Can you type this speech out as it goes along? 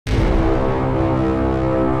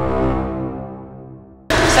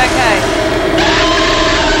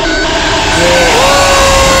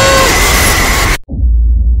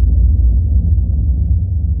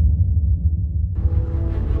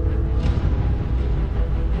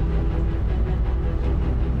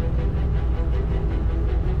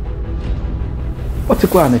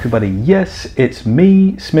What's going on, everybody? Yes, it's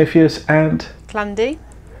me, Smiffius, and Clandy.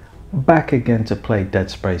 Back again to play Dead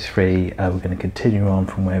Space 3. We're going to continue on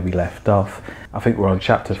from where we left off. I think we're on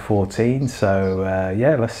chapter 14, so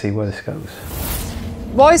yeah, let's see where this goes.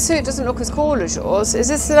 My suit doesn't look as cool as yours. Is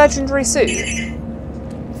this the legendary suit?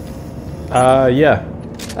 Yeah.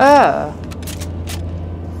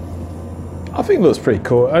 I think it looks pretty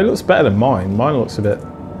cool. It looks better than mine. Mine looks a bit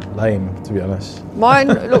lame, to be honest. Mine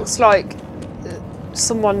looks like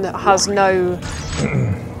someone that has no...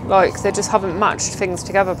 like, they just haven't matched things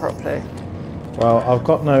together properly. Well, I've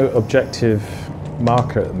got no objective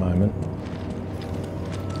marker at the moment.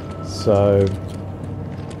 So...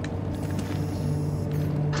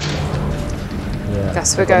 yeah.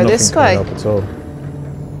 Guess we go this way. Up at all.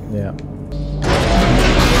 Yeah.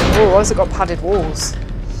 Oh, why has it got padded walls?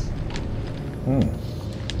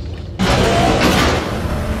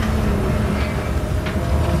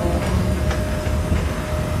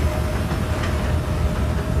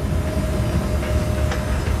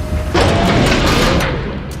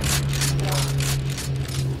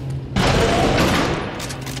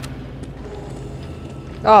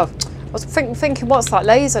 Oh, I was thinking, what's that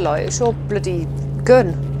laser light? It's your bloody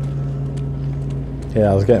gun.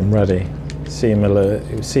 Yeah, I was getting ready. It was seeming a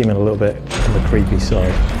little bit on the creepy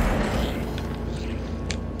side.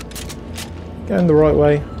 Going the right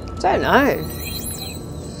way? Don't know.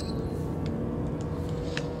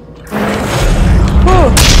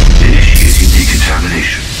 Initiating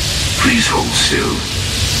decontamination. Please hold still.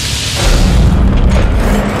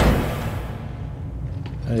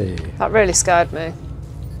 Hey. That really scared me.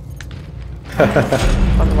 On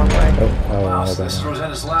the wrong way. Wow, so this is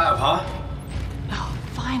Rosetta's lab, huh? Oh,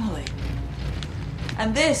 finally.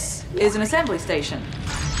 And this is an assembly station,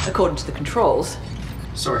 according to the controls.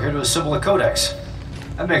 So we're here to assemble a codex.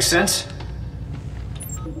 That makes sense.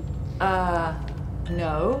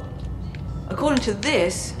 No. According to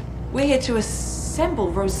this, we're here to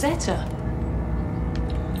assemble Rosetta.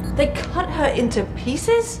 They cut her into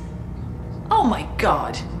pieces? Oh my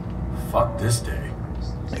god. Fuck this day.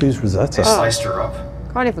 Who's Rosetta? They sliced her up.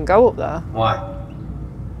 Can't even go up there. Why?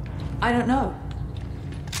 I don't know.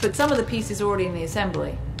 But some of the pieces are already in the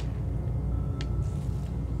assembly.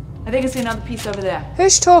 I think I see another piece over there.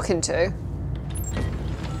 Who's she talking to?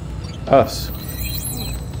 Us.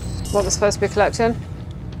 What we're supposed to be collecting?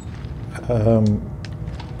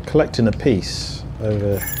 Collecting a piece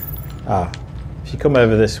over... if you come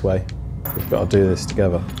over this way, we've got to do this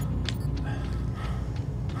together.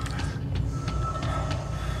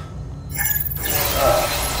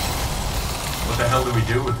 What the hell do we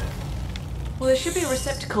do with it? Well, there should be a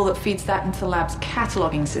receptacle that feeds that into the lab's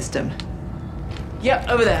cataloging system. Yep,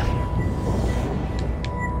 over there.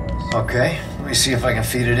 Okay, let me see if I can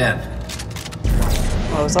feed it in.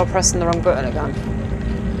 Oh, was I pressing the wrong button again?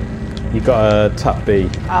 You got to tap B.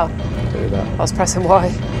 Oh, Do that. I was pressing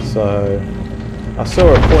Y. So, I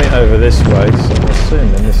saw a point over this way, so I'm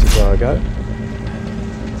assuming this is where I go.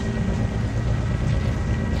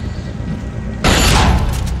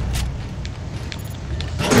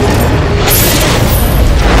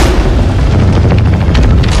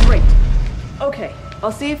 Great. Okay,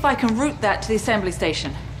 I'll see if I can route that to the assembly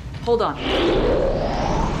station. Hold on.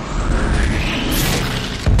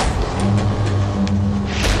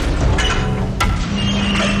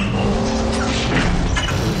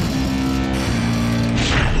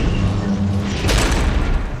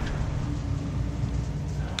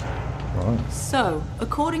 So,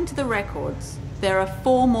 according to the records, there are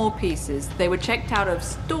 4 more pieces. They were checked out of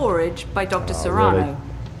storage by Dr. Serrano. Really?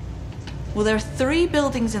 Well, there are 3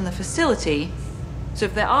 buildings in the facility, so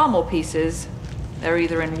if there are more pieces, they're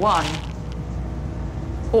either in one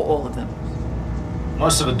or all of them.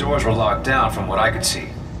 Most of the doors were locked down from what I could see.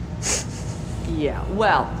 Yeah,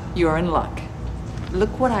 well, you're in luck.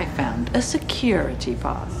 Look what I found, a security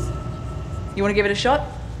pass. You want to give it a shot?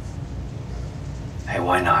 Hey,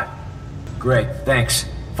 why not? Great, thanks.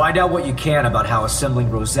 Find out what you can about how assembling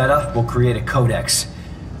Rosetta will create a codex.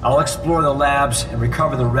 I'll explore the labs and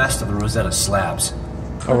recover the rest of the Rosetta slabs.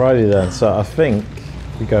 Alrighty then, so I think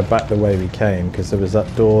we go back the way we came because there was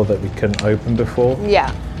that door that we couldn't open before.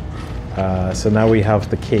 Yeah. So now we have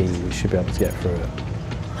the key, we should be able to get through it.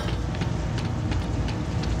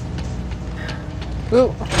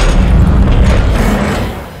 Ooh.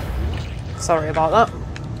 Sorry about that.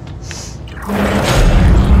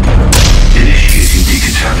 Initiating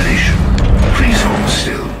decontamination. Please hold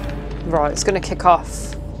still. Right, it's going to kick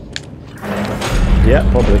off. Yeah,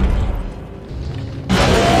 probably.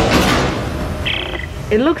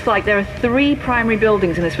 It looks like there are 3 primary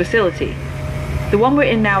buildings in this facility. The one we're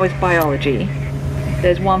in now is biology.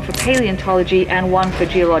 There's one for paleontology and one for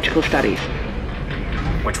geological studies.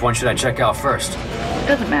 Which one should I check out first?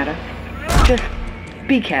 Doesn't matter. Just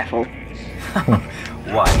be careful.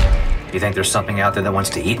 Why? You think there's something out there that wants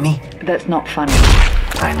to eat me? That's not funny.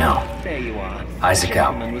 I know. There you are. Isaac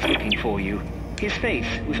out. The gentleman was looking for you. His face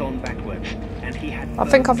was on backwards, and he had... I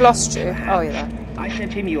think I've lost you. Oh, you're there. I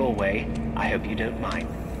sent him your way. I hope you don't mind.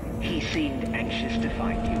 He seemed anxious to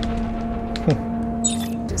find you.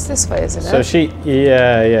 It's this way, isn't it? So she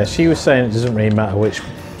was saying it doesn't really matter which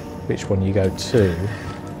one you go to.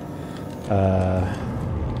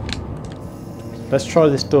 Let's try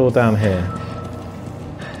this door down here.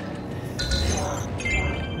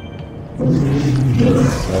 So,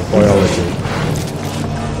 biology.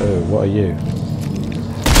 Oh, what are you?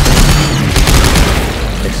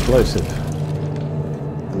 Explosive.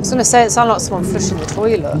 I was going to say it sounded like someone flushing the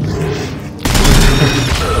toilet.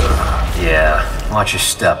 Yeah, watch your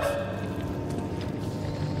step.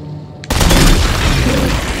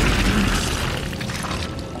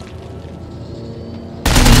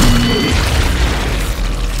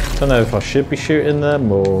 I don't know if I should be shooting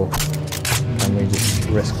them or can we just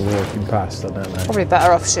risk walking past, I don't know. Probably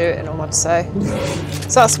better off shooting them, I'd say.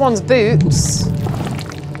 So that's one's boots.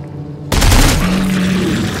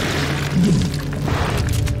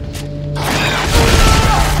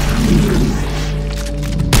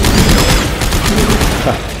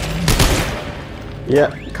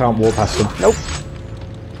 Yeah, can't walk past them. Nope.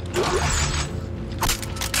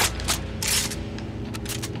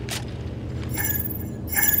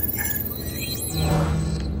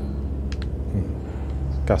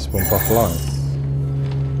 Gas pump offline.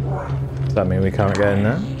 Does that mean we can't get in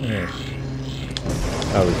there? Yeah.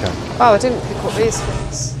 Oh, we can. Oh, I didn't pick up these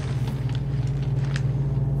things.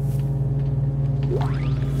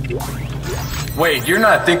 Wait, you're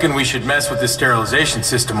not thinking we should mess with the sterilization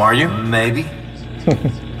system, are you? Maybe.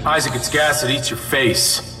 Isaac, it's gas that eats your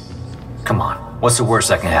face. Come on, what's the worst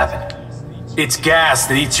that can happen? It's gas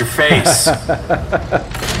that eats your face. You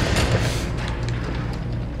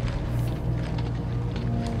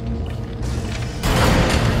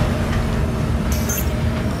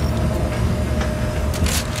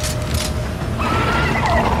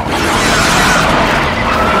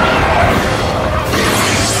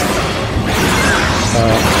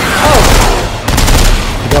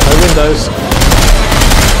got no windows.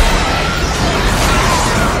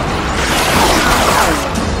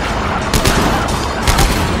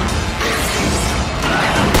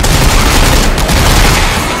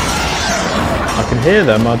 I can hear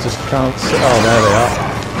them, I just can't see. Oh, there they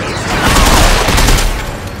are.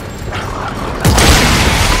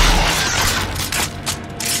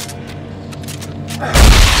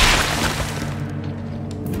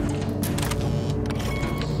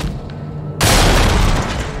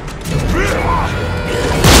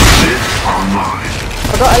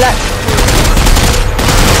 I got electric.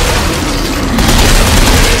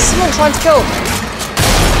 Is someone trying to kill me?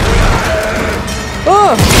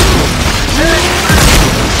 Oh!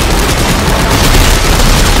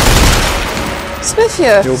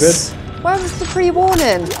 Smiffius! You all good? Where was the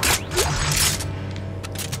pre-warning?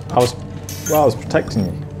 I was protecting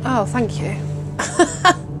you. Oh, thank you.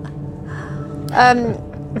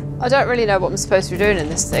 I don't really know what I'm supposed to be doing in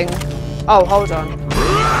this thing. Oh, hold on.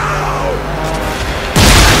 Oh,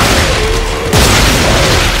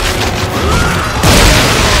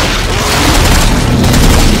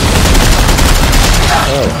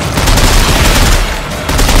 Oh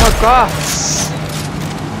my gosh.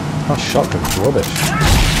 that shotgun's rubbish.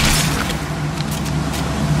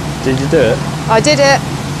 Did you do it? I did it.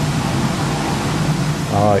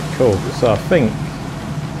 Alright, cool. So I think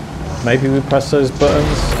maybe we press those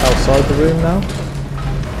buttons outside the room now?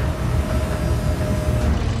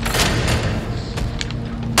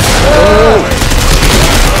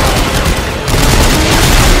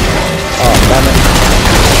 Oh, damn it.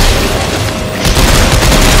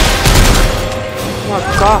 Oh my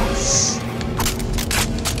gosh.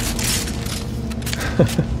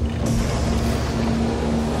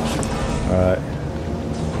 Alright.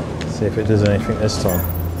 See if it does anything this time.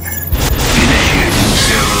 Initiating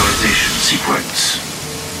sterilization sequence.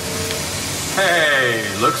 Hey,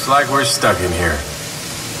 looks like we're stuck in here.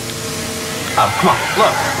 Come on,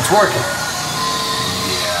 look, it's working.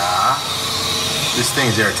 Yeah. This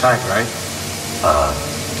thing's airtight, right?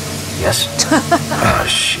 Yes? Ah,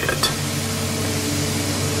 shit.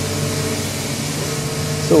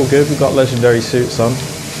 It's all good, we've got legendary suits on.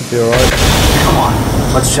 Should be alright. Come on,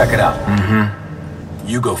 let's check it out.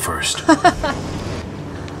 You go first. Well,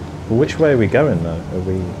 which way are we going though? Are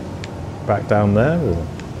we back down there or?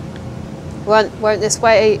 Weren't this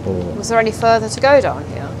way? Was there any further to go down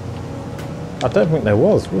here? I don't think there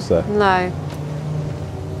was there? No.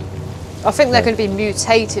 I think they're going to be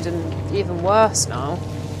mutated and even worse now.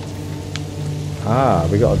 Ah,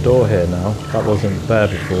 we got a door here now. That wasn't there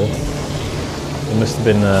before. It must have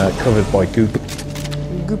been covered by goop.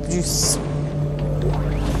 Goop juice.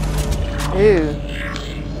 Ooh.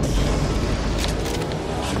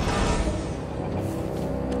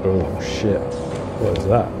 Oh shit. What is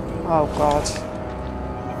that? Oh god.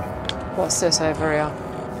 What's this over here?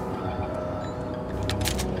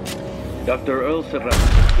 Dr. Earl Serrano,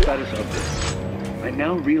 status update. I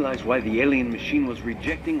now realize why the alien machine was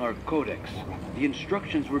rejecting our codex. The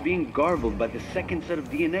instructions were being garbled by the second set of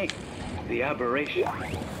DNA. The aberration.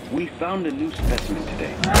 We found a new specimen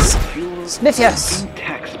today. Smiffius!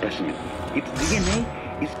 Intact specimen. Its DNA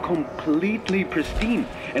is completely pristine,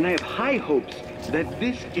 and I have high hopes that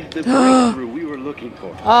this is the breakthrough we were looking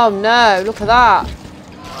for. Oh no, look at that.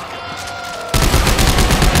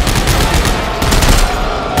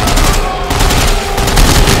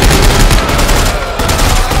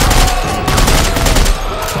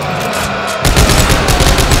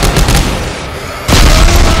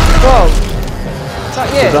 Whoa. Is that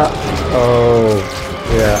you? Oh,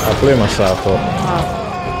 yeah, I blew myself up. Oh.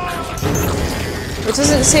 It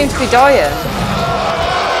doesn't seem to be dying.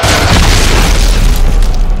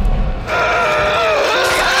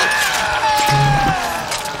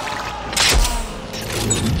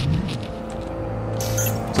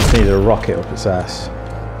 Just need a rocket up its ass.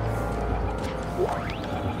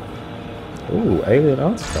 Ooh, alien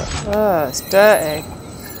artifact. Oh, it's dirty.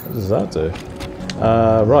 What does that do?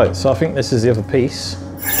 Right, so I think this is the other piece.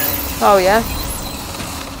 Oh yeah.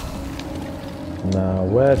 Now,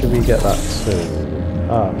 where do we get that to?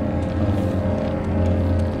 Ah.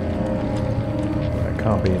 It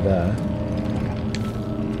can't be there.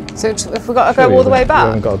 So if we've got to go all the way back?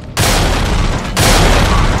 We haven't got...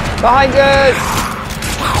 Behind you!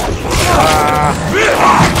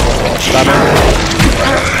 Damn it.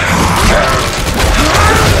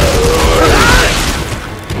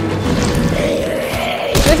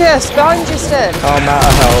 Smiffius, behind you still. Oh, I'm out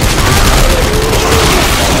of health.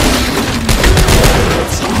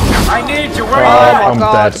 I need you. Where Oh are you? my I'm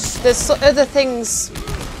god. dead. There's other things.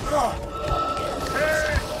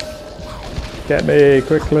 Get me,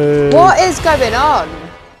 quickly. What is going on?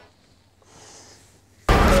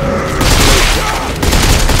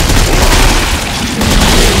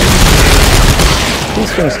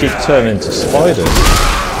 These things keep turning into spiders.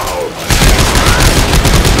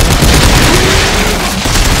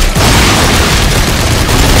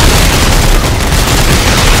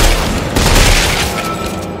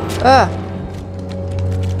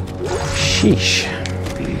 Sheesh.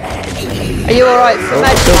 Are you alright for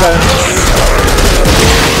med? Still going.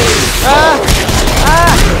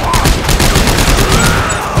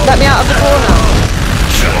 Let me out of the corner.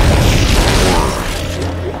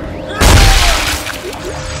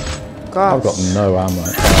 Gosh. I've got no ammo.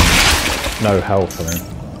 No health, I mean.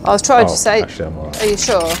 I was trying to say, Actually, I'm alright. are you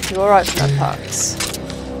sure? You're alright for med packs?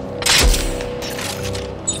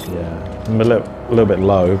 Yeah. I'm a little bit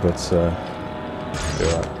low, but be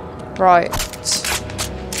alright. Right.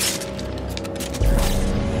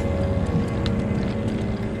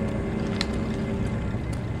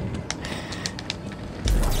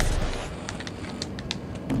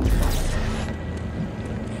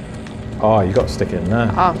 Oh, you got to stick it in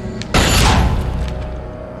there. Ah.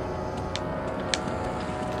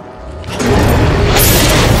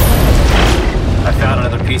 I found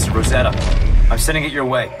another piece of Rosetta. I'm sending it your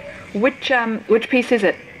way. Which piece is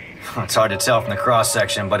it? It's hard to tell from the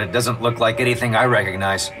cross-section, but it doesn't look like anything I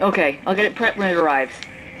recognize. Okay, I'll get it prepped when it arrives.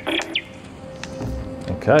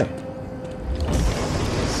 Okay.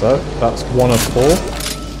 So, that's 1 of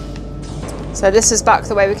 4. So this is back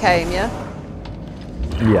the way we came, yeah?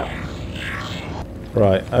 Yeah.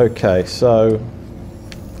 Right, okay, so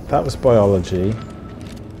that was biology.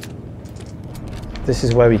 This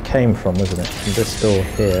is where we came from, wasn't it? From this door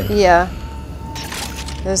here. Yeah.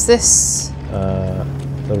 There's this.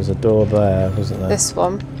 There was a door there, wasn't there? This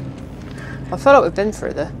one. I feel like we've been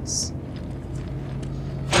through this.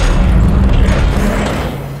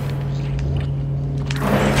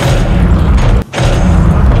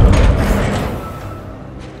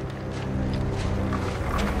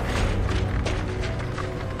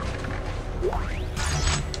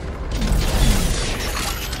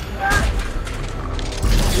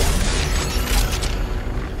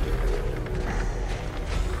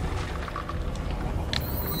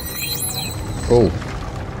 Oh,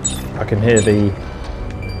 I can hear the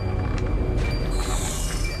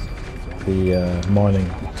mining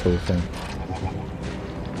tool thing.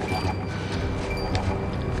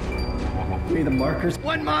 Me the markers.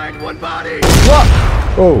 One mind, one body! What?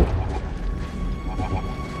 Oh.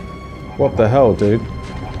 What the hell, dude?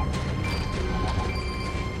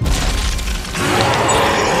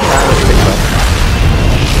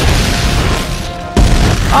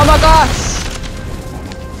 Oh my gosh!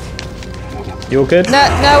 You all good? No,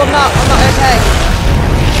 I'm not okay.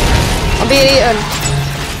 I'm being eaten.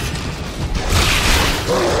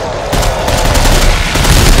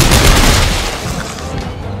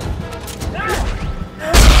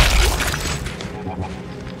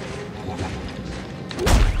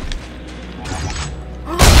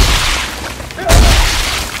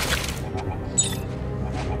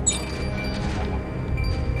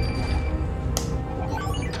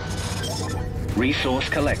 Resource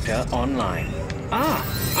collector online. Ah,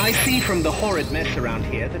 I see from the horrid mess around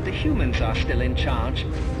here that the humans are still in charge.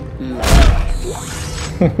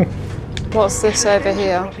 What's this over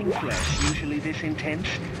here? Rotting flesh usually this intense?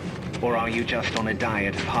 Or are you just on a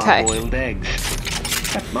diet of Okay. hard-boiled eggs?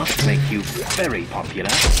 That must make you very popular.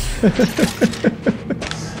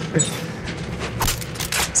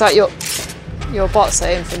 Is that your bot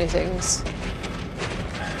saying funny things?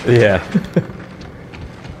 Yeah.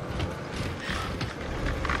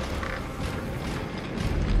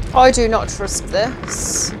 I do not trust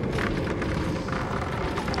this.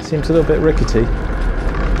 Seems a little bit rickety.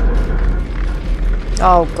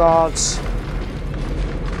 Oh god.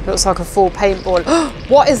 Looks like a full paintball.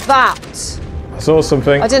 What is that? I saw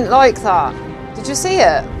something. I didn't like that. Did you see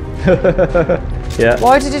it? Yeah.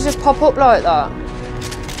 Why did it just pop up like that?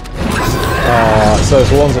 So it's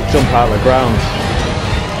the ones that jump out of the ground.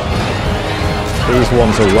 These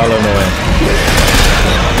ones are well annoying.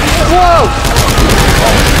 Whoa!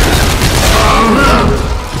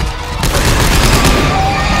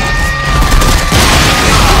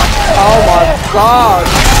 Oh my god!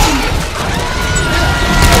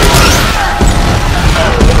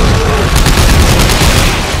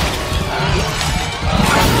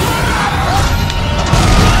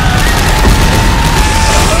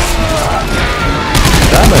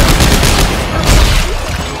 Damn it.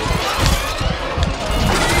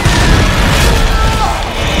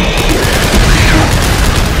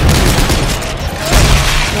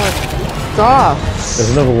 Gosh.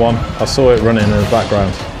 There's another one. I saw it running in the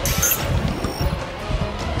background.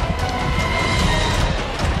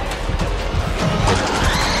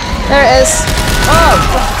 There it is. Oh!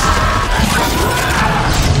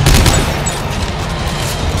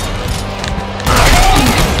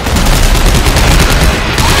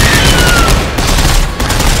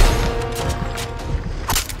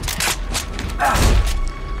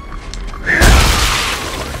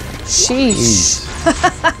 Sheesh.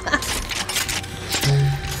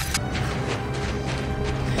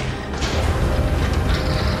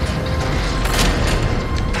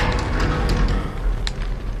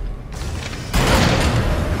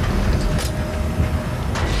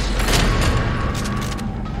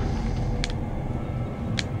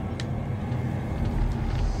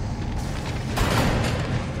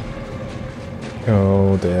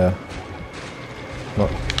 Oh dear.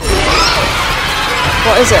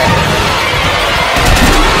 What is it?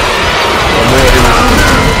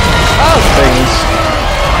 Oh! Things.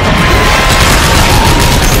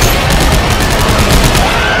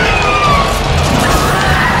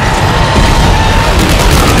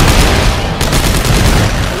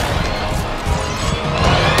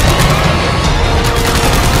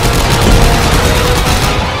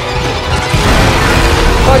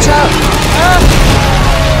 Watch out! Ah.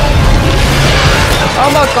 Oh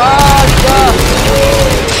my god!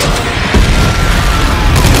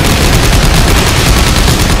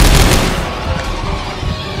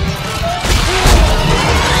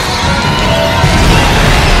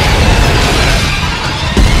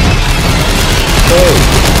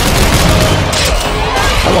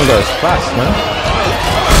 That one goes fast, man.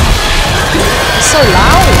 It's so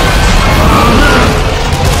loud!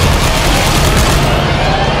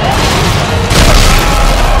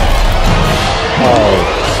 Oh,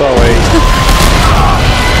 sorry.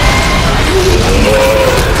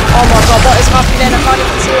 Oh my god, what is happening? I can't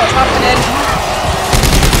even see what's happening.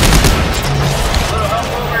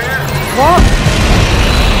 What?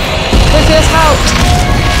 Smiffius, help!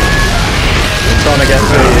 I'm trying to get to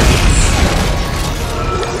you.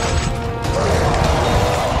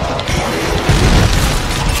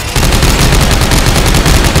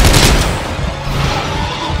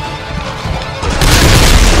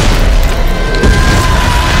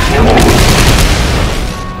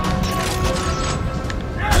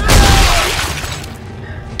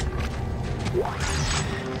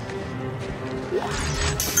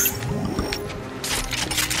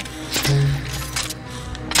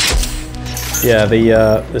 Yeah,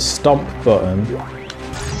 the stomp button,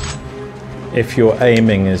 if you're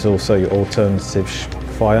aiming, is also your alternative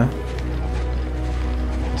fire.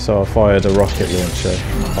 So I fired a rocket launcher.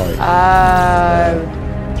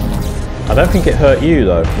 I don't think it hurt you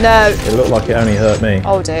though. No. It looked like it only hurt me.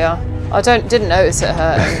 Oh dear. I didn't notice it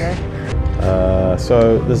hurt anyway.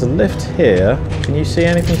 So there's a lift here. Can you see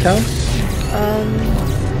anything else?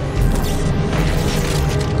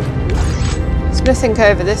 There's nothing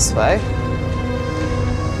over this way.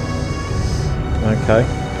 Okay.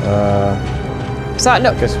 Is that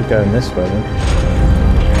not? I guess we're going this way then.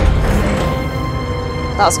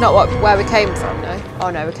 That's not where we came from, no. Oh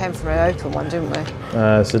no, we came from an open one, didn't we?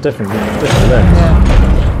 It's a different lift. Yeah.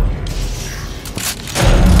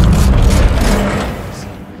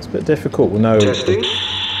 It's a bit difficult. We know. Testing.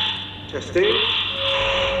 Testing.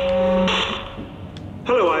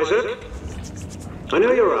 Hello, Isaac. I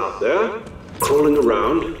know you're out there, crawling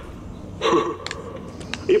around.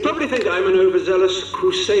 You probably think I'm an overzealous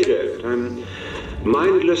crusader. I'm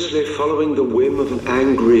mindlessly following the whim of an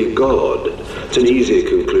angry god. It's an easy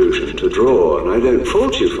conclusion to draw, and I don't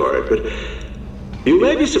fault you for it, but you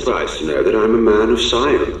may be surprised to know that I'm a man of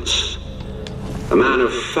science. A man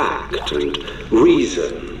of fact and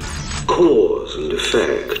reason, cause and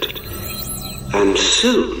effect. And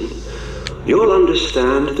soon, you'll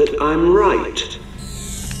understand that I'm right.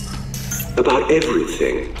 About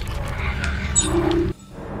everything.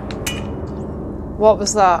 What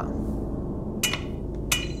was that?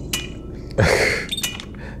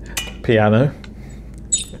 Piano.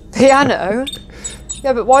 Piano?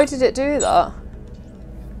 Yeah, but why did it do that?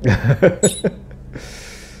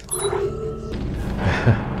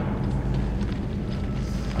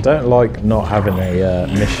 I don't like not having a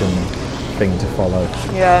mission thing to follow.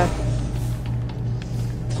 Yeah.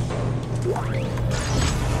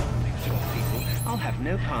 I'll have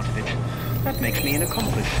no part of it. That makes me an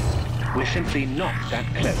accomplice. We're simply not that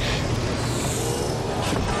close.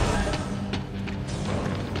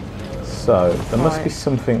 So, there must be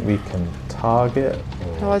something we can target.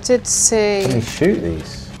 Oh, I did see. Can we shoot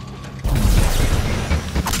these?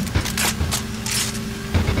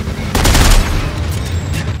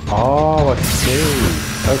 Oh, I see.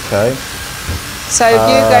 Okay. So if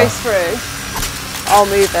you go through, I'll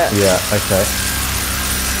move it. Yeah, okay.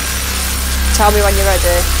 Tell me when you're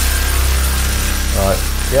ready. Right,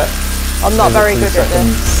 yeah. I'm not very good at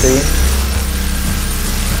this. Scene.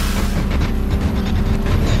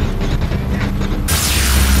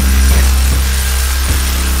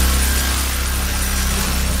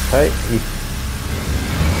 Okay.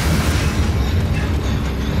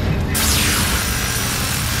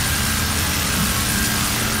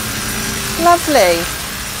 Lovely.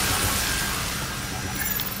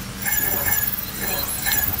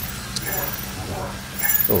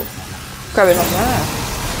 Oh. Going on there.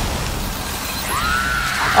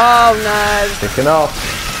 Oh no. Kicking off.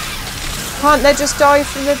 Can't they just die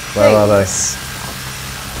from the things? Where are they?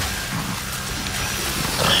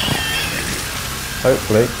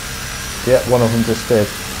 Hopefully. Yeah, one of them just did.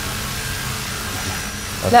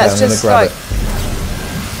 Okay, Let's I'm gonna just grab like...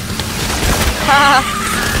 Ha!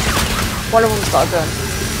 One of them's got a gun.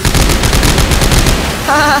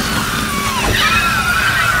 Ha!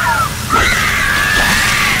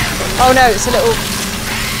 Oh no, it's a little...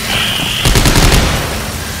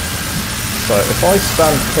 So if I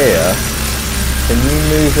stand here, can you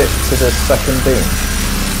move it to the second beam?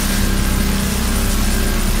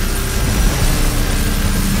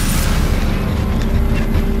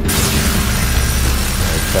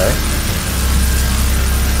 Okay.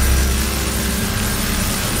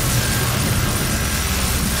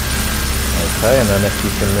 Okay, and then if you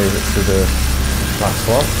can move it to the last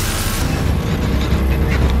one.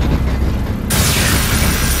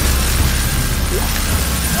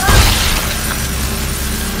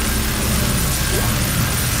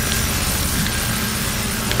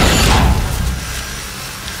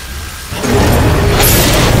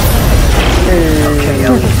 Okay,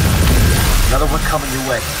 Ellie. Another one coming your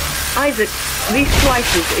way. Isaac, these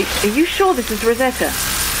slices, are you sure this is Rosetta?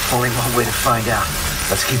 Only one way to find out.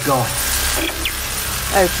 Let's keep going.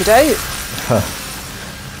 Okie doke.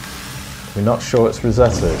 We're not sure it's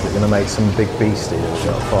Rosetta. Is it going to make some big beastie that we've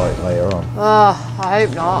got to fight later on? Oh, I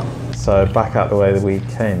hope not. So back out the way that we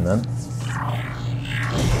came then.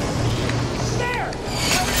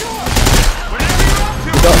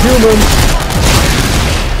 Got humans!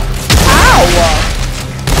 Ow!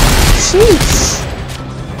 Sheesh!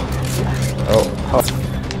 Oh,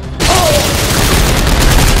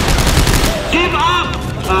 Give up,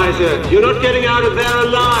 Isaac! Isaac. You're not getting out of there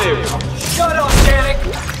alive. Shut up, Danik!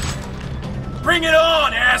 Bring it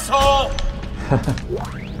on, asshole!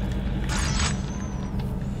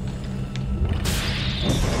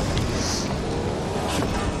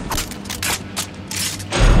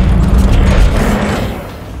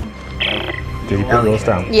 Did you put yours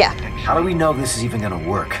down? Yeah. How do we know this is even gonna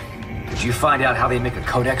work? Did you find out how they make a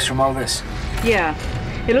codex from all this? Yeah.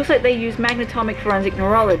 It looks like they use magnetomic forensic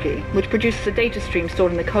neurology, which produces a data stream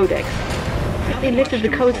stored in the codex. It's like they lifted the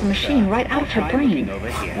code of the machine right out of her brain.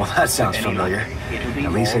 Well, that sounds familiar.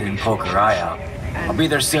 At least I didn't poke her eye out. I'll be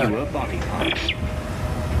there soon.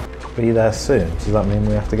 Be there soon? Does that mean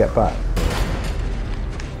we have to get back?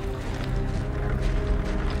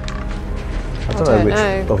 I don't know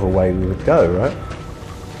which other way we would go, right?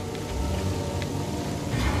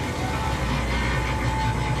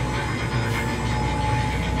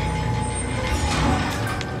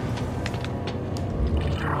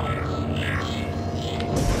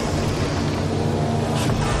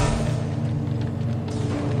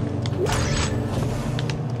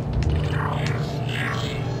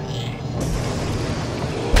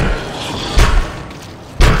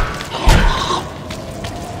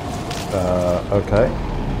 Okay.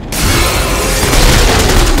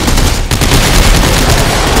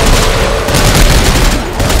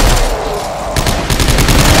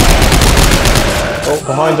 Oh,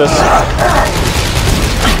 behind us.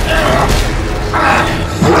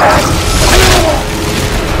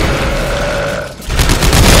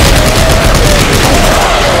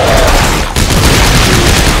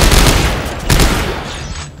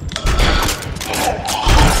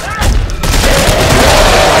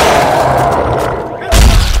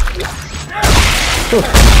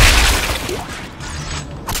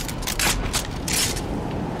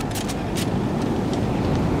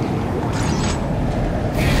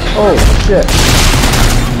 Oh shit.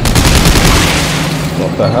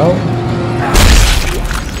 What the hell?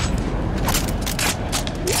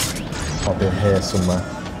 I'll be in here somewhere.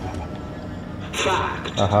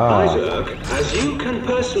 Fact. Aha. Isaac, as you can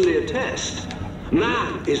personally attest,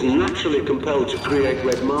 man is naturally compelled to create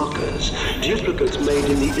red markers, duplicates made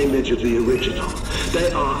in the image of the original.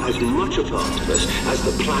 They are as much a part of us as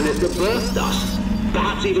the planet that birthed us,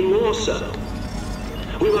 perhaps even more so.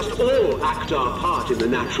 We must all act our part in the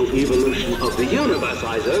natural evolution of the universe,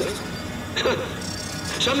 Isaac.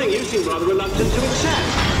 Something you seem rather reluctant to accept.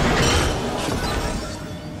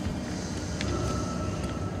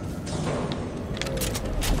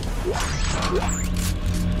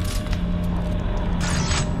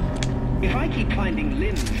 If I keep finding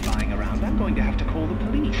limbs lying around, I'm going to have to call the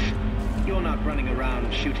police. You're not running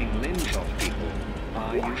around shooting limbs off people,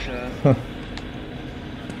 are you, sir?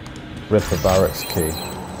 Rip the barracks key.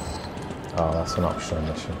 Oh, that's an optional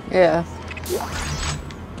mission. Yeah.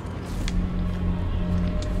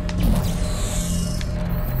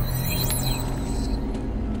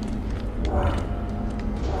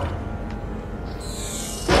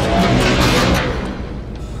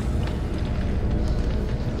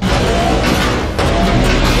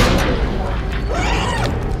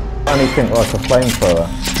 Anything like a flamethrower?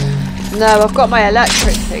 No, I've got my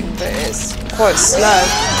electric thing, but it's quite slow.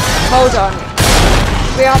 Hold on.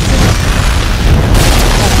 We have to...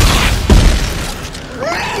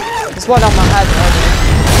 There's one on my head already.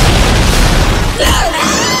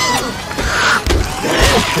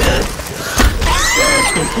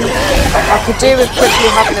 I could do with quickly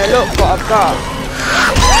having a look what I've got.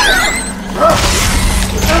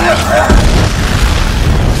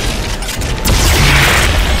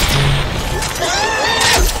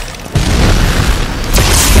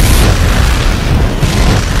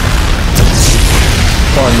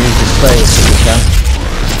 Try and use the space if you can.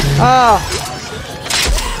 Oh,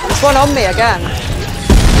 there's one on me again.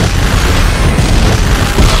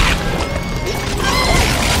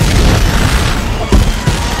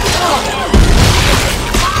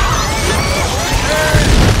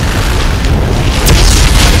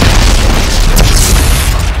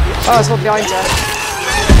 Oh, there's one behind you.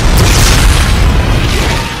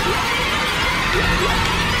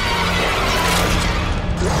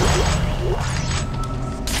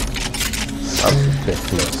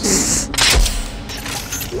 Ridiculous.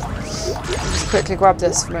 Just quickly grab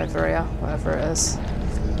this from over here, whatever it is.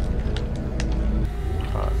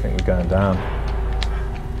 I think we're going down.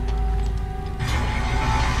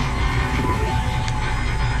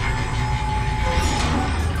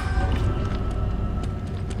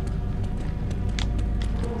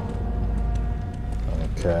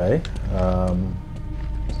 Okay.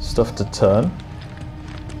 Stuff to turn.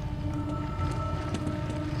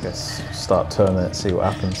 Guess start turning it, see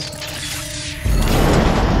what happens.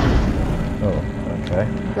 Oh, okay.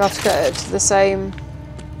 You have to get it to the same.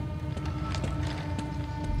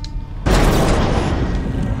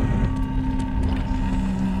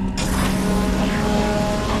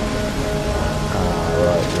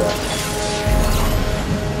 Right, yeah.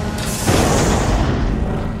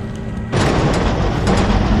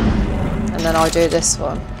 And then I do this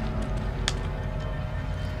one.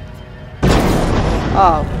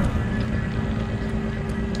 Oh.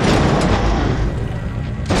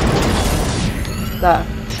 There,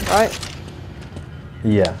 right?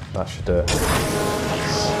 Yeah, that should do it.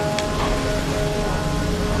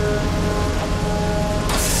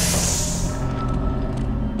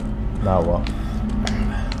 Now what?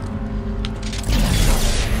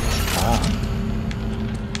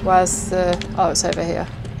 Where's the... Oh, it's over here.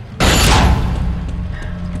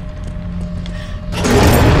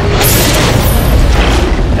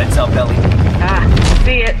 Heads up, Ellie. Ah,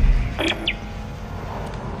 see it.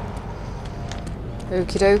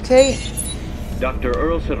 Okie dokie. Dr.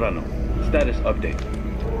 Earl Serrano, status update.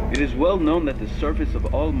 It is well known that the surface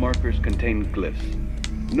of all markers contain glyphs.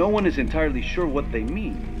 No one is entirely sure what they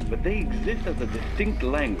mean, but they exist as a distinct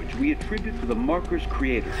language we attribute to the marker's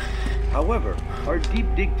creator. However, our deep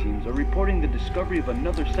dig teams are reporting the discovery of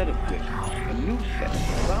another set of glyphs, a new set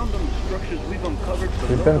found on the structures we've uncovered below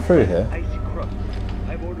We've been through here. icy crust.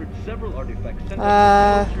 I've ordered several artifacts sent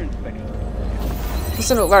out for closer inspection.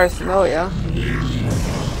 Doesn't look very familiar.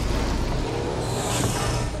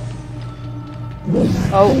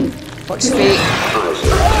 Oh, watch your feet.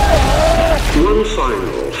 One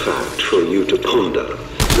final fact for you to ponder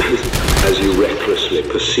as you recklessly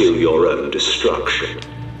pursue your own destruction.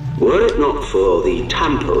 Were it not for the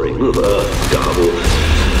tampering of Earth garble,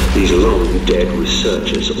 these long-dead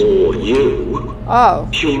researchers, or you,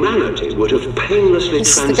 humanity would have painlessly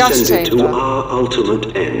transcended to our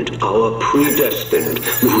ultimate end, our predestined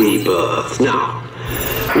rebirth. Now,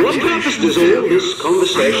 what purpose does all this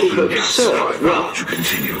conversation serve? Well,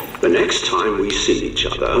 the next time we see each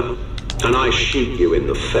other, and I shoot you in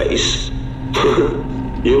the face,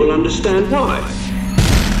 you will understand why.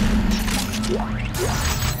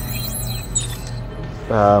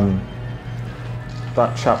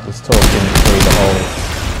 That chap was talking through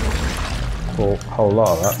the whole lot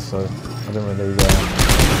of that, so I didn't really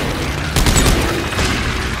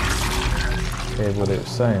hear what it was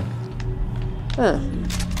saying. Huh.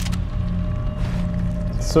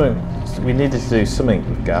 Something, we needed to do something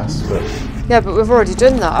with gas, but... Yeah, but we've already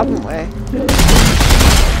done that, haven't we?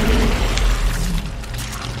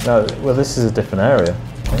 No, well, this is a different area.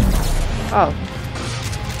 Oh.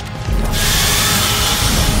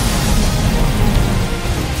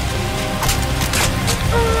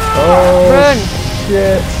 Oh, run!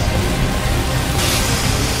 Shit!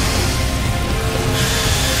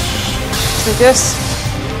 Smiffius.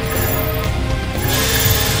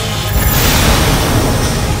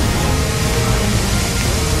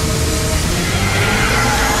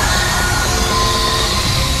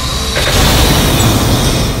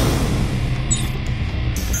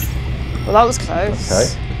 Well, that was close. Okay.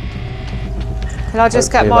 Can I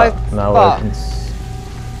just get my butt?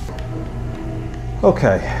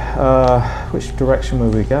 Okay, which direction were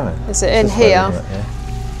we going? Is it in here? Way, isn't it? Yeah.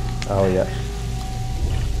 Oh, yeah.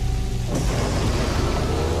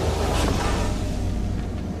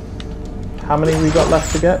 How many we got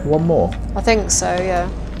left to get? One more? I think so, yeah.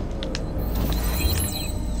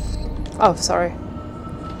 Oh, sorry.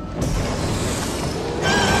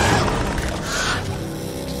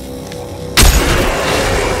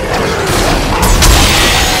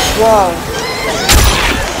 Whoa.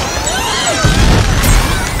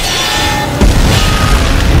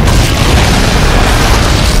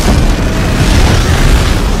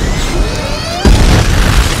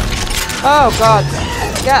 Oh God,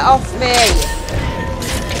 get off me!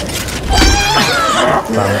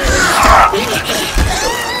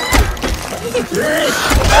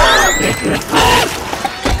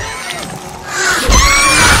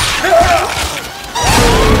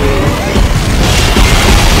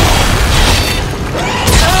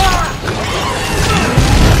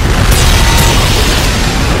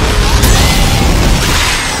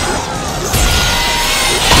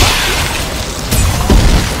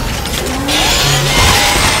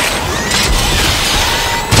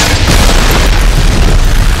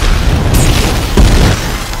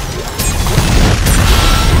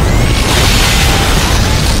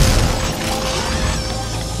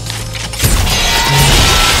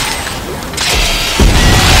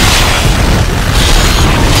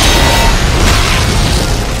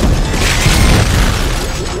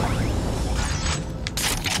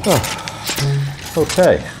 Oh,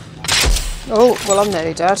 okay. Oh, well, I'm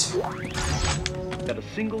nearly dead. that a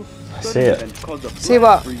single see sudden it. event caused a See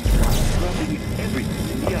what? freeze, dropping everything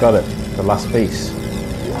in the I've got it. The last piece.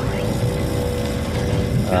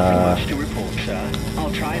 Nothing much to report, sir.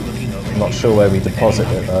 I'll try looking over. I'm not sure where we deposit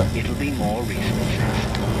it though. It'll be more resources.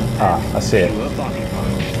 Ah, I see it. Fewer body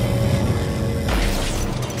parts.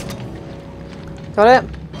 Got it?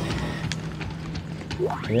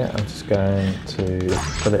 Yeah, I'm just going to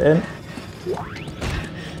put it in.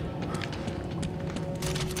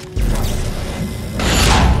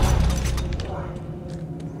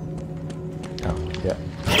 Oh, yeah.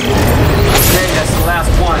 Okay, that's the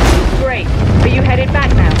last one. Great. Are you headed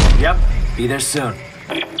back now? Yep, be there soon.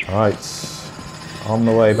 Right, on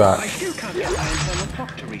the way I back. still can't get my internal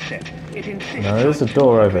clock to reset. It insists No, there's a on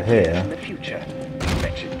door over 200 years here. in the future.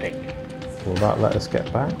 Wretched thing. Will that let us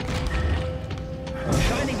get back?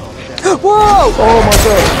 Signing off, sir. Whoa! Oh my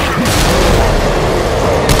god!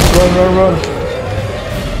 Run, run, run!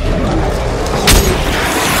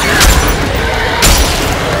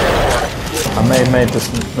 I may have made this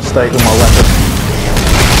mistake with my weapon.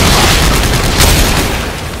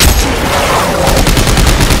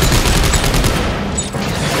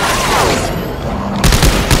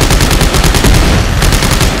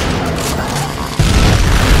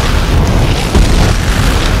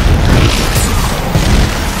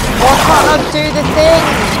 Why can't I do the thing?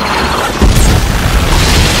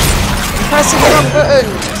 I'm pressing the wrong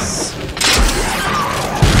buttons.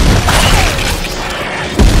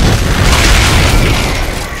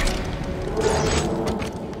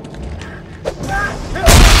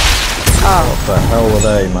 What the hell were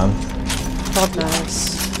they, man? God knows.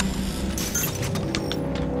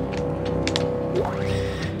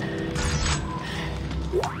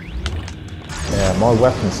 Yeah, my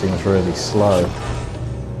weapon seems really slow.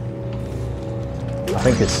 I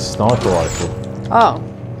think it's a sniper rifle. Oh.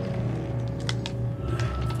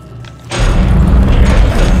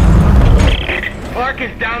 Clark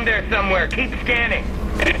is down there somewhere. Keep scanning.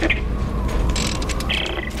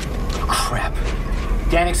 Crap.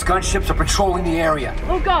 Danik's gunships are patrolling the area.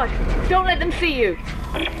 Oh god, don't let them see you.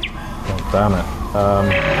 Oh, damn it.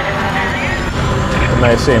 They may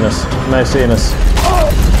have seen us. They may have seen us.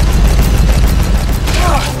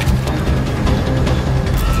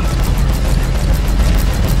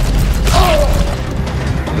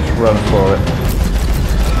 Just run for it.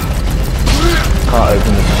 Can't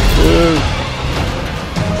open this.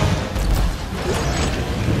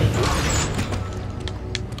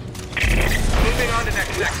 Moving on to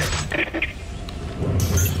next sector.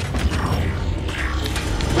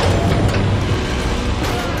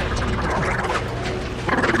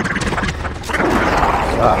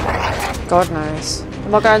 God knows.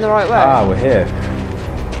 Am I going the right way? Ah, we're here.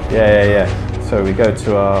 Yeah, yeah, yeah. So we go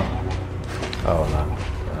to our... Oh, no.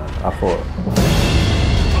 I thought...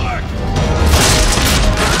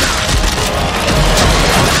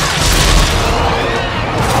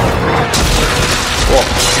 What?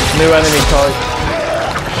 New enemy type.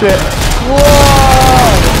 Shit. Whoa!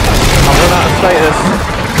 I've run out of status.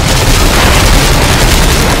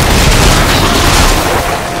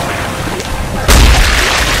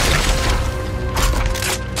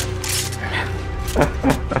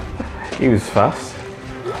 He was fast.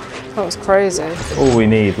 That was crazy. All we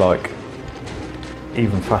need, like,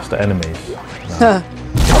 even faster enemies. No.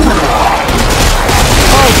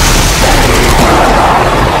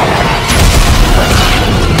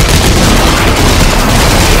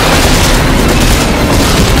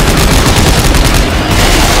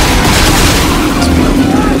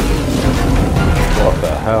 What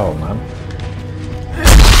the hell, man?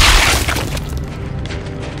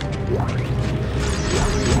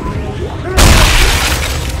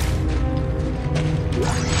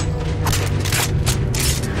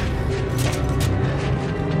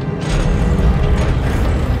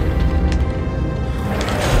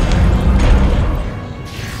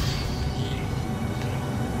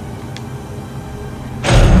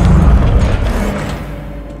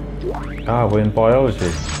 Ah, we're in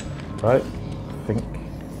biology, right? I think.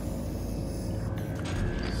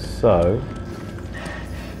 So,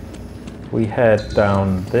 we head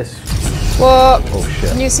down this. What? Oh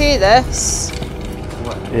shit. Can you see this?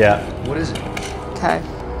 Yeah. What is it? Okay.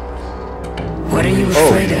 What are you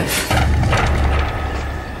afraid of?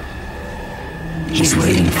 He's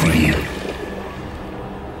waiting for you.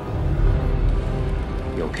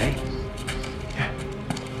 You okay? Yeah.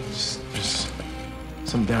 Just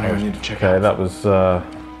something down here I need to check Okay, out. that was.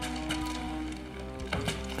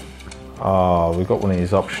 Ah, we got one of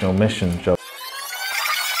these optional mission jobs.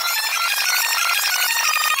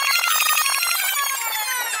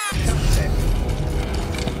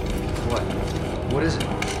 What? What is it?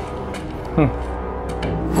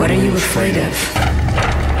 What are you afraid of?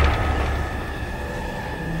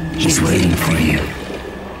 He's waiting for you.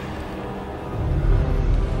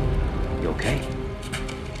 You okay?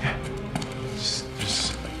 Yeah.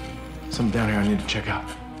 There's something down here I need to check out.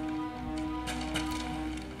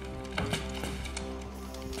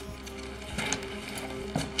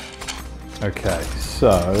 Okay, so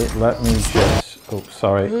let me just. Oh,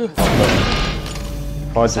 sorry. If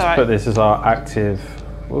I just put this as our active.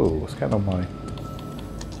 Ooh, what's going on, my?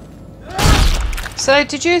 So,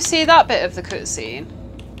 did you see that bit of the cutscene?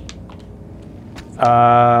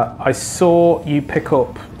 I saw you pick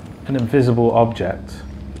up an invisible object,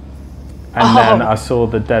 and then I saw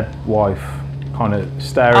the dead wife kind of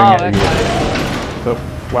staring at you. But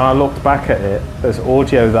when I looked back at it, there's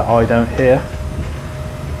audio that I don't hear.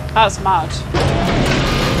 That's mad.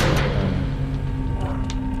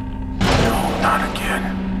 No, not again.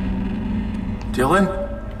 Dylan?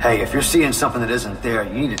 Hey, if you're seeing something that isn't there,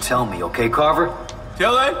 you need to tell me, okay, Carver?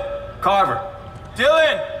 Dylan? Carver!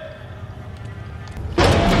 Dylan!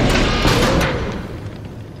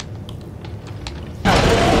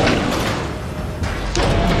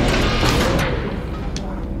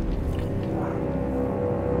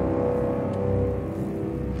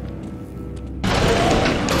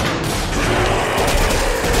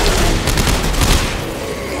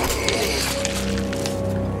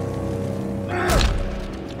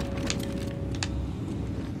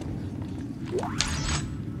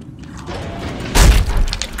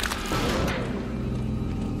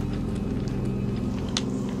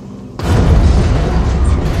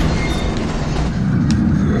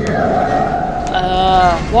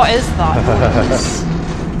 What is that noise?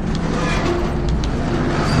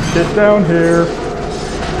 Get down here.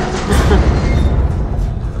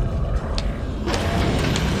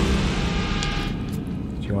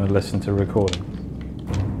 Do you want to listen to a recording?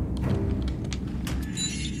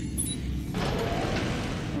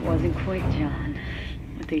 It wasn't quite, John,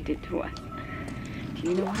 what they did to us. Do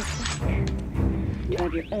you know what it's like? To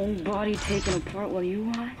have your own body taken apart while you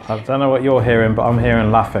watch? I don't know what you're hearing, but I'm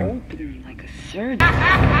hearing laughing. Opening like a surgeon.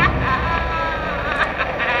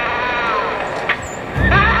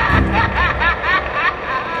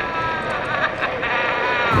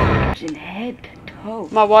 Head to toe.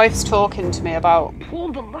 My wife's talking to me about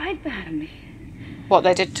Pulled the life out of me. what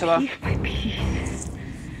they did to her. Piece by piece.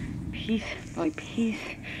 Piece by piece.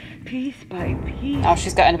 Piece by piece. Oh,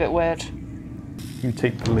 she's getting a bit weird. You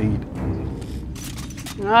take the lead.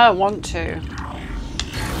 I don't want to.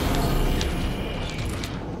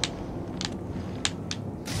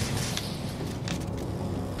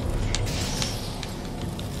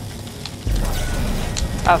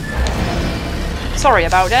 Oh. Sorry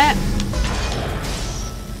about it.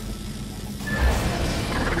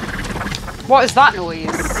 What is that noise?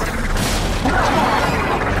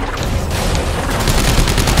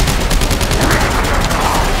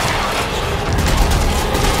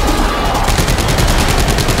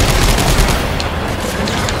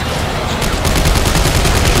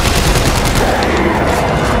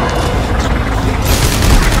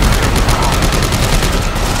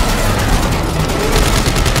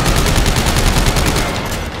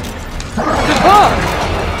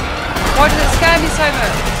 Why does it scare me so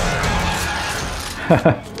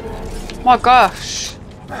much? My gosh.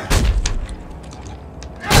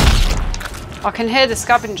 I can hear the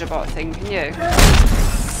scavenger bot thing, can you?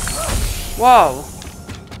 Whoa.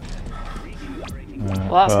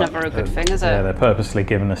 Well, that's never a good thing, is it? Yeah, they're purposely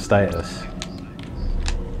giving us status.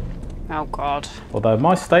 Oh god. Although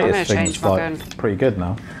my status change thing's my like gun. pretty good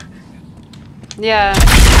now. Yeah.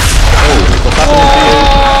 Oh,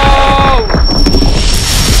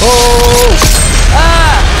 oh!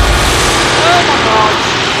 Ah! Oh my god.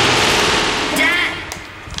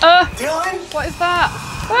 Dad! Dylan? What is that?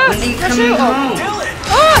 Ah! When are you I coming shoot home? him. Dylan!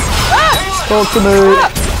 Ah! Ah! Talk to me!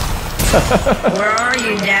 Where are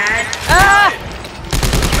you, Dad? Ah!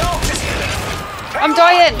 I'm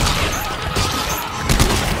dying!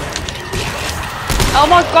 Oh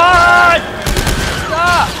my god!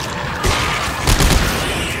 Stop!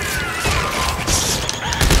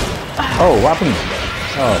 Oh, what happened?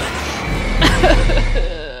 Oh.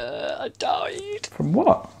 I died. From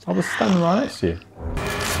what? I was standing right next to you.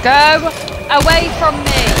 Go away from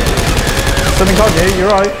me! Something on you,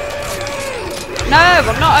 you're right. No,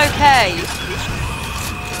 I'm not okay.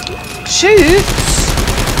 Shoot!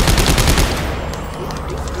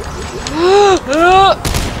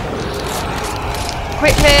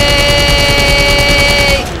 Quickly!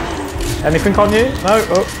 Anything on you? No?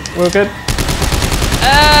 Oh, we're good.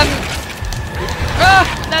 Oh,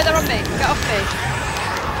 no, they're on me. Get off me.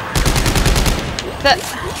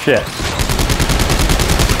 Shit.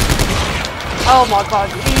 Oh my god,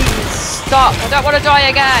 please stop. I don't want to die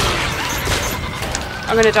again.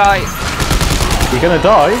 I'm gonna die. You're gonna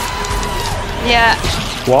die? Yeah.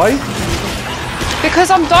 Why?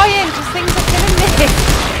 Because I'm dying, because things are killing me.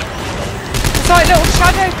 It's like little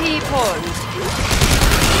shadow people.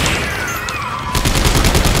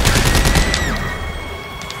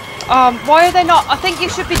 Why are they not? I think you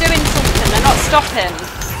should be doing something. They're not stopping.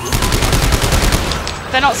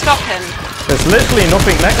 They're not stopping. There's literally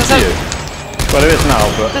nothing next to you. Well, there is now,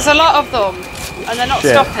 but... There's a lot of them, and they're not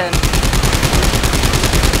stopping.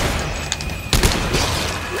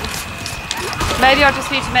 Maybe I just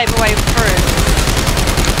need to make my way through.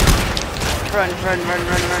 Run, run, run,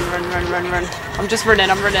 run, run, run, run, run, run. I'm just running,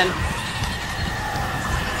 I'm running.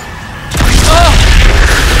 Oh!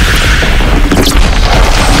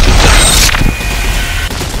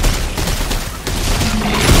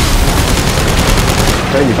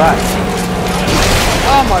 There, you're back.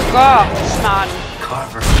 Oh my gosh, man.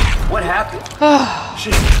 Carver, what happened?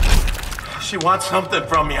 She wants something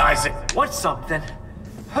from me, Isaac. What something?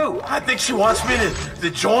 Who? I think she wants me to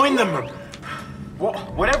join them.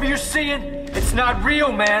 Whatever you're seeing, it's not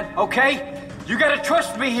real, man, okay? You gotta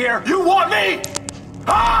trust me here. You want me?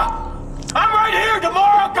 Huh? I'm right here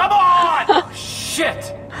tomorrow, come on!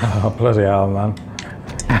 Shit! Oh, bloody hell, man.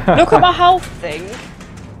 Look at my health thing.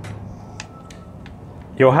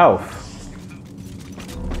 Your health?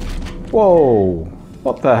 Whoa.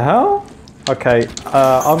 What the hell? Okay,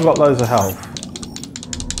 I've got loads of health.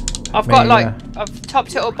 I've got like, I've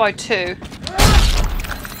topped it up by 2.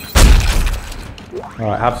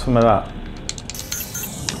 Alright, have some of that.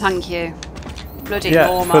 Thank you. Bloody yeah,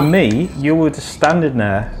 Norma. For me, you were just standing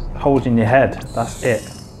there holding your head. That's it.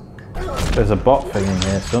 There's a bot thing in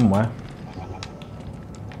here somewhere.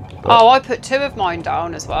 Oh, I put 2 of mine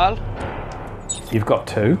down as well. You've got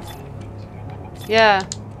 2? Yeah.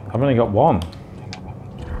 I've only got 1.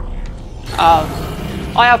 Oh.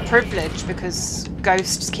 I have privilege because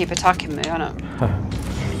ghosts keep attacking me, I know.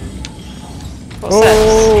 What's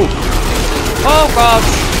this? Oh god.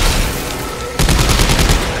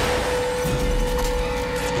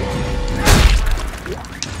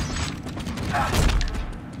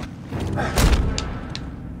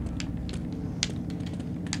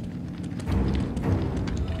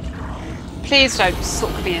 Please don't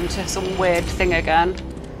suck me into some weird thing again.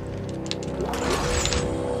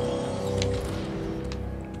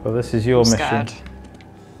 Well, this is your mission. Scared.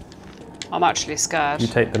 I'm actually scared. You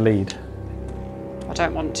take the lead. I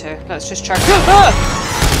don't want to. Let's just try.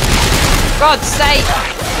 God's sake!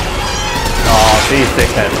 Oh, these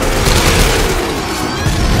dickheads.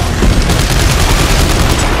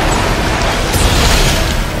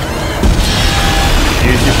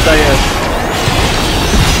 Use your status.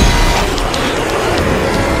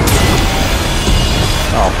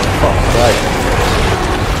 Oh, for fuck's sake.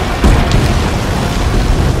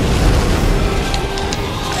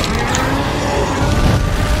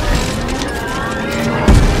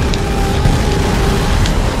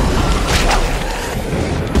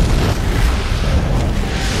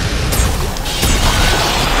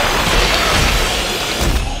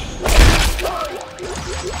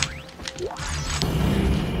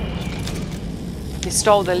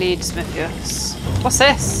 Stole the lead, Smiffius. What's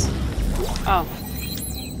this? Oh.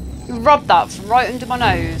 You robbed that from right under my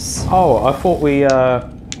nose. Oh, I thought we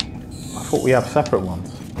have separate ones.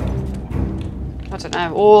 I don't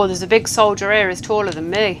know. Oh, there's a big soldier here. He's taller than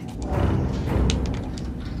me.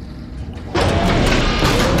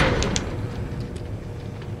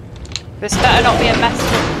 This better not be a messed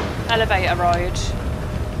up elevator ride.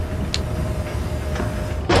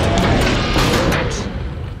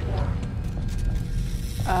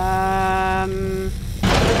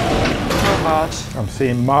 Oh god. I'm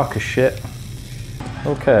seeing marker shit.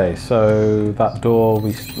 Okay, so that door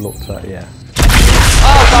we looked at, yeah.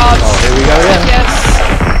 Oh god. Oh, here we go again. Yes.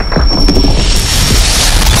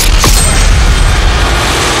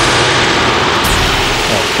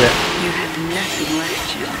 Oh shit. You have nothing left,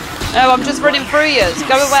 Joe. No, I'm just running through you.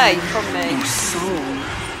 Go away from me. Your soul.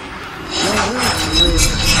 No will to live.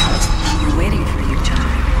 You're waiting for your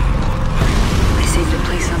time. I saved a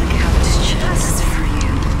place on the couch just for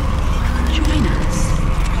you. Join us.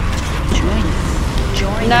 Join us.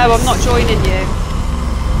 Join us. No, I'm not joining you.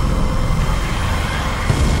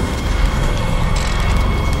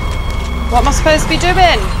 What am I supposed to be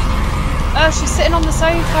doing? Oh, she's sitting on the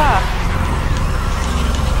sofa.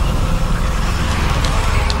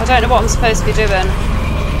 I don't know what I'm supposed to be doing.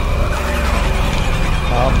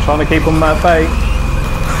 I'm trying to keep them at bay.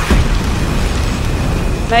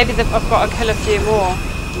 Maybe I've got to kill a few more.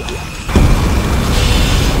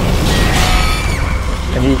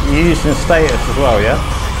 And you're using status as well, yeah?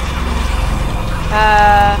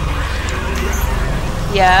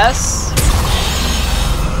 Yes.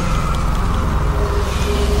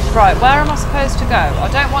 Right, where am I supposed to go? I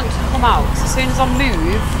don't want to come out, because as soon as I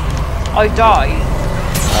move, I die.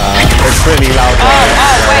 It's really loud. Wait.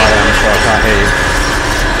 So I can't hear you.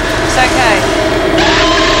 It's okay.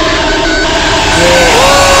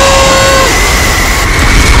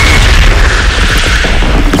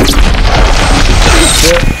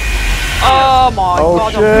 Oh my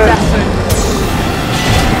god, shit. I'm deafened.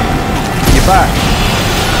 You're back.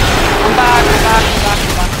 I'm back.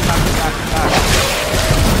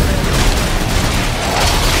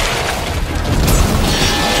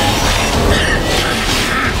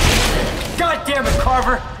 God damn it,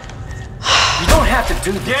 Carver! You don't have to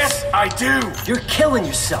do this. Yes, I do. You're killing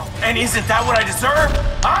yourself. And isn't that what I deserve?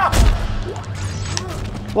 Huh?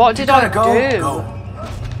 What did I do? Go.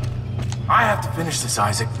 I have to finish this,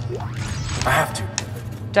 Isaac. I have to.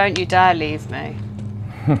 Don't you dare leave me.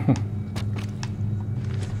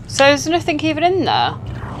 So there's nothing even in there?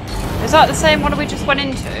 Is that the same one we just went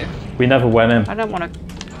into? We never went in. I don't want to...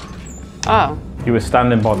 Oh. You were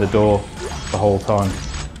standing by the door the whole time.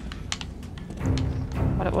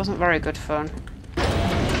 Well, it wasn't very good fun.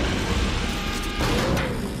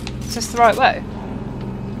 Is this the right way?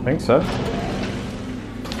 I think so.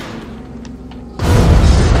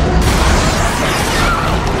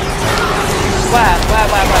 Where?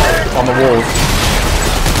 On the walls.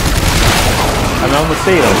 And on the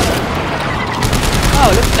ceiling. Oh,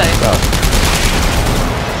 lovely.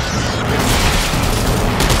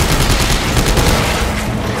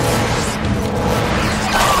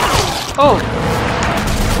 Oh.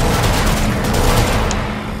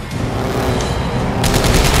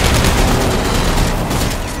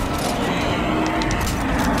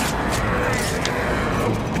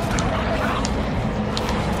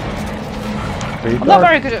 I'm not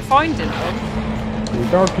very good at finding them. Pretty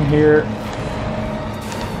dark in here.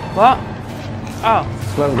 What? Oh.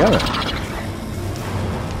 That's where we're going.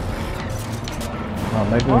 Oh,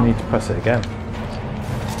 maybe we need to press it again.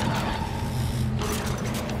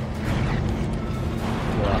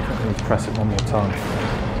 Yeah, I think we need to press it one more time.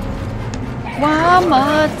 One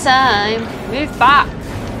more time. Move back.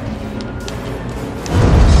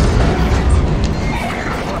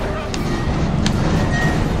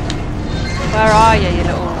 Where are you, you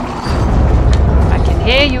little... I can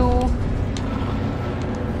hear you.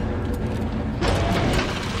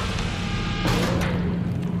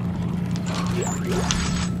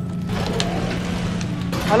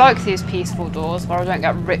 I like these peaceful doors where I don't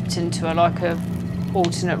get ripped into a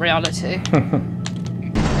alternate reality.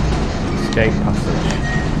 Escape passage.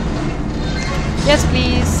 Yes,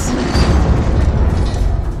 please.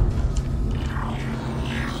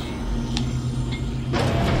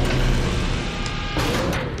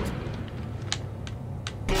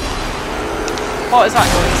 What is that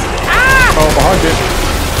noise? Ah! Oh, behind you.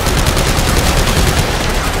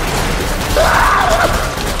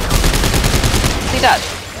 Is he dead?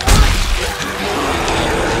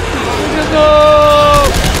 Go!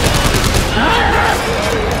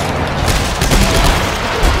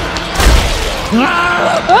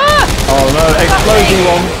 Oh no, exploding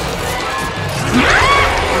one.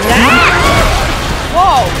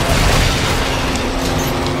 Whoa!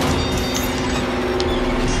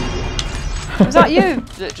 Was that you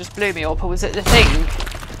that just blew me up, or was it the thing?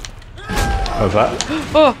 What was that?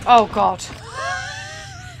 Oh god.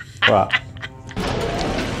 What?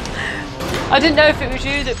 I didn't know if it was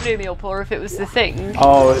you that blew me up, or if it was the thing.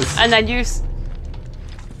 Oh, it's... And then you...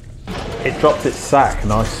 It dropped its sack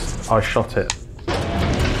and I shot it.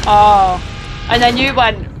 Oh. And then you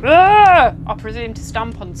went, "Argh!" I presume to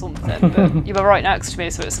stamp on something, but you were right next to me,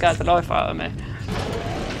 so it scared the life out of me.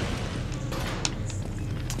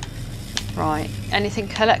 Right. Anything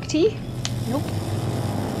collecty? Nope.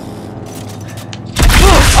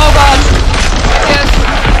 Oh god! Yes!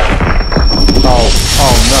 Oh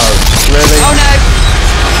no. Really? Oh no!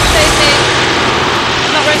 Save me!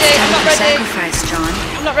 I'm not ready, I'm not ready! Sacrifice, John.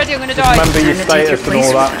 I'm not ready, I'm gonna die. Remember your status and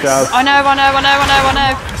all that jazz. I know.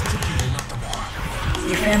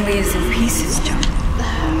 Your family is in pieces, John.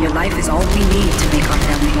 Your life is all we need to make our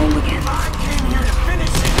family whole again.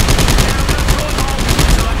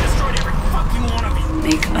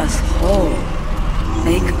 Make us whole.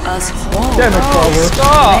 Make us whole. Damn it, Carver.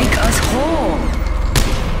 Stop! Make us whole.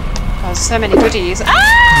 Oh, so many goodies.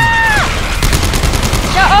 Ah!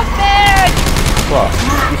 Get off me! What?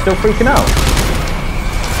 You still freaking out?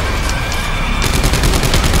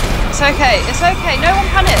 It's okay, it's okay. No one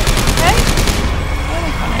panic, okay? No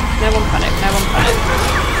one panic, no one panic, no one panic.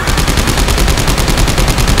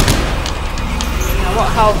 what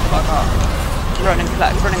health have I got? Run and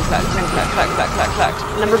collect, run and collect, run and collect, collect, collect, collect, collect.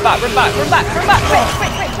 And then run back, run back, run back, run back, quick, quick,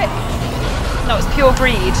 quick, quick. No, it's pure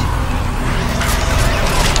greed.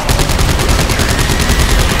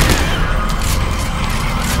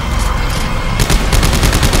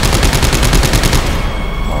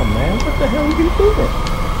 Oh man, what the hell are you doing?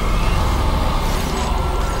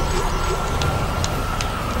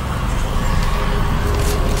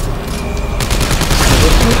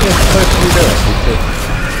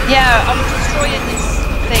 Yeah, I'm destroying this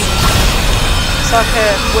thing. It's like a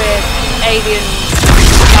weird alien.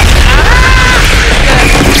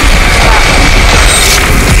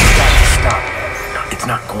 Stop. It's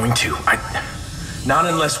not going to. Not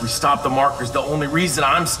unless we stop the markers. The only reason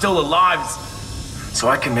I'm still alive is so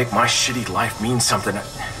I can make my shitty life mean something.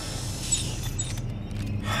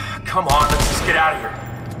 Come on, let's just get out of here.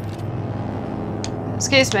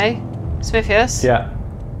 Excuse me, Smiffius? Yeah.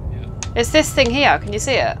 It's this thing here, can you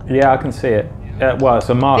see it? Yeah, I can see it. Well, it's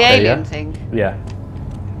a marker, the alien yeah? thing? Yeah.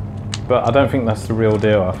 But I don't think that's the real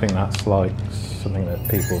deal. I think that's like something that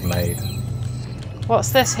people have made. What's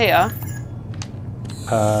this here?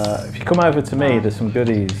 If you come over to me, there's some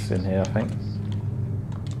goodies in here, I think.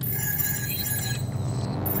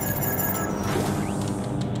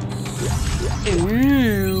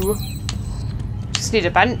 Ooh. Just need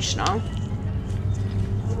a bench now.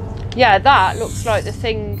 Yeah, that looks like the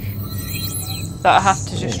thing that I have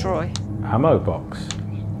to destroy. Ammo box.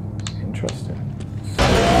 Interesting.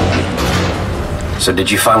 So did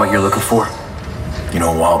you find what you're looking for? You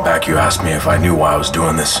know, a while back you asked me if I knew why I was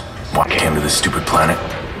doing this, why I came to this stupid planet.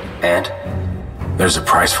 And? There's a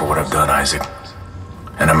price for what I've done, Isaac.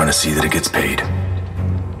 And I'm gonna see that it gets paid.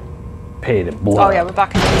 Paid in blood. Oh yeah, we're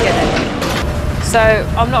back in the beginning. So,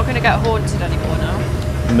 I'm not going to get haunted anymore now?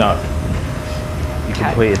 No. You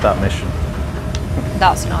completed that mission.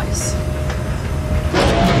 That's nice.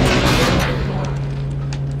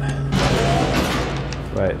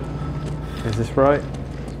 Wait. Is this right?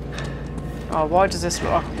 Oh, why does this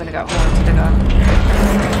look like I'm going to get haunted again?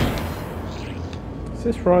 Is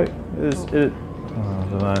this right? Is it? Oh, I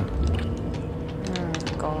don't know. Oh,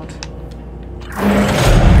 God.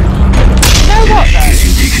 You know what, though?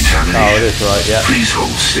 Oh, it is right, yeah. Please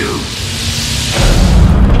hold still.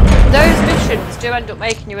 Those missions do end up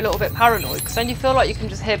making you a little bit paranoid, because then you feel like you can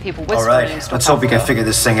just hear people whispering. Alright, and stuff let's hope we can after. figure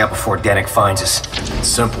this thing out before Danik finds us. It's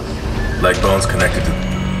simple. Leg bones connected to,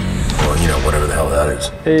 well, you know, whatever the hell that is.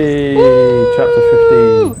 Hey, chapter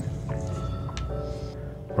 15.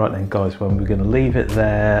 Right then, guys, well, we're going to leave it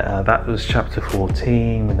there. That was chapter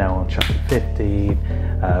 14. We're now on chapter 15.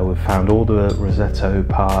 We've found all the Rosetto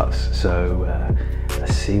parts, so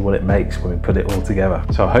let's see what it makes when we put it all together.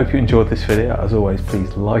 So I hope you enjoyed this video. As always,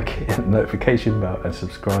 please like it, hit the notification bell and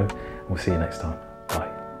subscribe. We'll see you next time.